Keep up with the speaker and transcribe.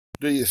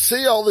Do you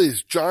see all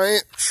these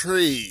giant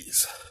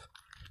trees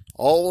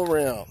all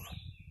around?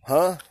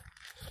 Huh?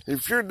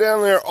 If you're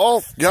down there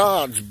off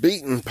God's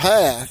beaten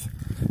path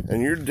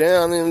and you're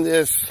down in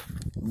this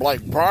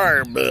like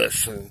briar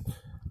bush and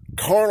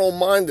carnal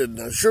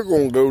mindedness, you're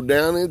going to go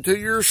down into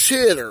your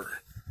shitter.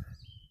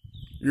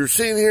 You're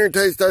sitting here and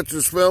taste, touch,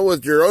 and smell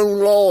with your own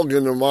log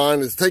in the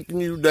mind is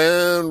taking you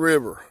down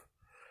river,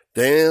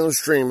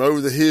 downstream, over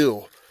the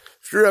hill.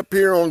 If you're up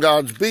here on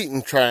God's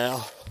beaten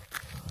trail,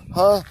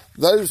 huh?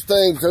 Those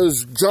things,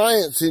 those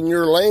giants in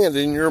your land,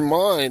 in your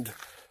mind,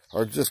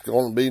 are just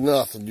going to be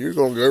nothing. You're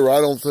going to go right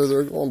on through.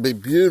 They're going to be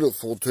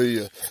beautiful to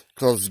you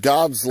because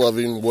God's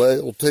loving way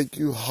will take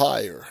you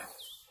higher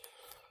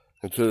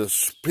into the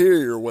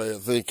superior way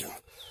of thinking.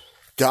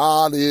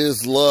 God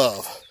is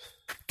love.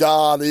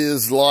 God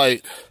is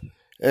light.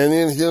 And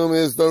in him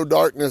is no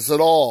darkness at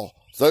all.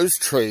 Those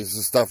trees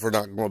and stuff are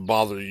not going to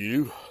bother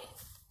you.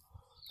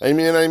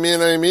 Amen,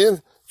 amen,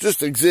 amen.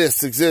 Just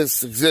exist,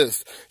 exist,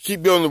 exist.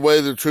 Keep going the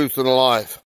way, the truth, and the life.